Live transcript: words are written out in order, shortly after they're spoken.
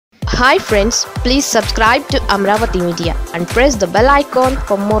Hi friends, please subscribe to Amaravathi Media and press the bell icon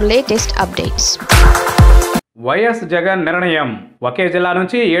for more latest updates. YS Jagan నిర్ణయం ఒకే జిల్లా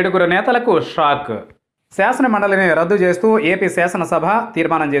నుంచి 7 నేతలకు shock. శాసన మండలిని రద్దు చేస్తూ ఏపీ శాసనసభ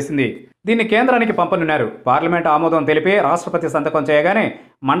తీర్మానం చేసింది. దీన్ని కేంద్రానికి పంపనున్నారు. పార్లమెంట్ ఆమోదం తెలిపి రాష్ట్రపతి సంతకం చేయగానే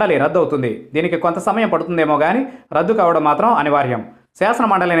మండలి రద్దు అవుతుంది. దీనికి కొంత సమయం పడుతుందేమో కానీ రద్దు కావడం మాత్రం అనివార్యం. శాసన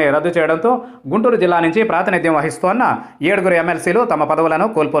మండలిని రద్దు చేయడంతో గుంటూరు జిల్లా నుంచి ప్రాతినిధ్యం వహిస్తోన్న 7 ఎమ్మెల్సీలు తమ పదవులను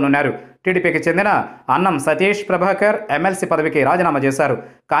కోల్పోనున్నారు. టీడీపీకి చెందిన అన్నం సతీష్ ప్రభాకర్ ఎమ్మెల్సీ పదవికి రాజీనామా చేశారు.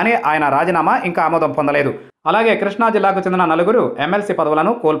 కానీ ఆయన రాజీనామా ఇంకా ఆమోదం పొందలేదు. అలాగే కృష్ణా జిల్లాకు చెందిన 4 ఎమ్మెల్సీ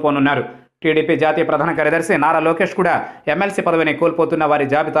పదవులను కోల్పోనున్నారు. టీడీపీ జాతీయ ప్రధాన కార్యదర్శి నారా లోకేష్ కూడా ఎమ్మెల్సీ పదవిని కోల్పోతున్న వారి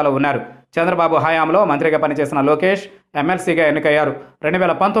జాబితాలో ఉన్నారు. చంద్రబాబు హయాంలో మంత్రిగా పనిచేసిన లోకేష్ ఎమ్మెల్సీగా ఎన్నికయ్యారు.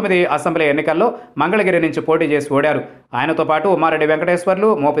 2019 అసెంబ్లీ ఎన్నికల్లో మంగళగిరి నుంచి పోటీ చేసి ఓడారు. ఆయనతో పాటు ఉమారెడ్డి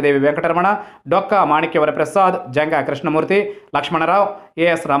వెంకటేశ్వర్లు, మోపిదేవి వెంకటరమణ, డొక్కా మాణిక్యవరప్రసాద్, జంగా కృష్ణమూర్తి, లక్ష్మణరావు,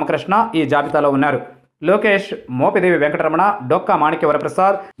 ఏఎస్ రామకృష్ణ ఈ జాబితాలో ఉన్నారు. లోకేష్, మోపిదేవి వెంకటరమణ, డొక్కా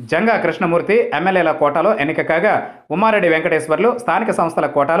మాణిక్యవరప్రసాద్, జంగా కృష్ణమూర్తి ఎమ్మెల్యేల కోటాలో ఎన్నిక కాగా, ఉమారెడ్డి వెంకటేశ్వర్లు స్థానిక సంస్థల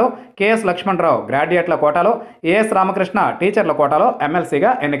కోటాలో, కేఎస్ లక్ష్మణరావు గ్రాడ్యుయేట్ల కోటాలో, ఏఎస్ రామకృష్ణ టీచర్ల కోటాలో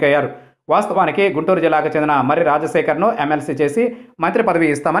ఎమ్మెల్సీగా ఎన్నికయ్యారు. వాస్తవానికి గుంటూరు జిల్లాకు చెందిన మర్రి రాజశేఖర్ను ఎమ్మెల్సీ చేసి మంత్రి పదవి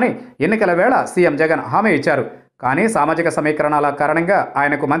ఇస్తామని ఎన్నికల వేళ సీఎం జగన్ హామీ ఇచ్చారు. కానీ సామాజిక సమీకరణాల కారణంగా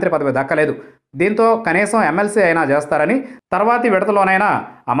ఆయనకు మంత్రి పదవి దక్కలేదు. దీంతో కనీసం ఎమ్మెల్సీ అయినా చేస్తారని, తర్వాతి విడతలోనైనా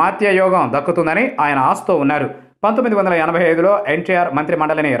అమాత్య యోగం దక్కుతుందని ఆయన ఆశతో ఉన్నారు. 1985లో ఎన్టీఆర్ మంత్రి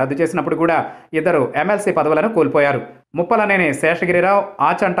మండలిని రద్దు చేసినప్పుడు కూడా 2 ఎమ్మెల్సీ పదవులను కోల్పోయారు. ముప్పలనేని శేషగిరిరావు,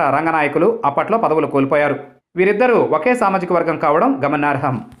 ఆచంట రంగనాయకులు అప్పట్లో పదవులు కోల్పోయారు. వీరిద్దరూ ఒకే సామాజిక వర్గం కావడం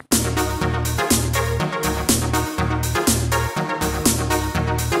గమనార్హం.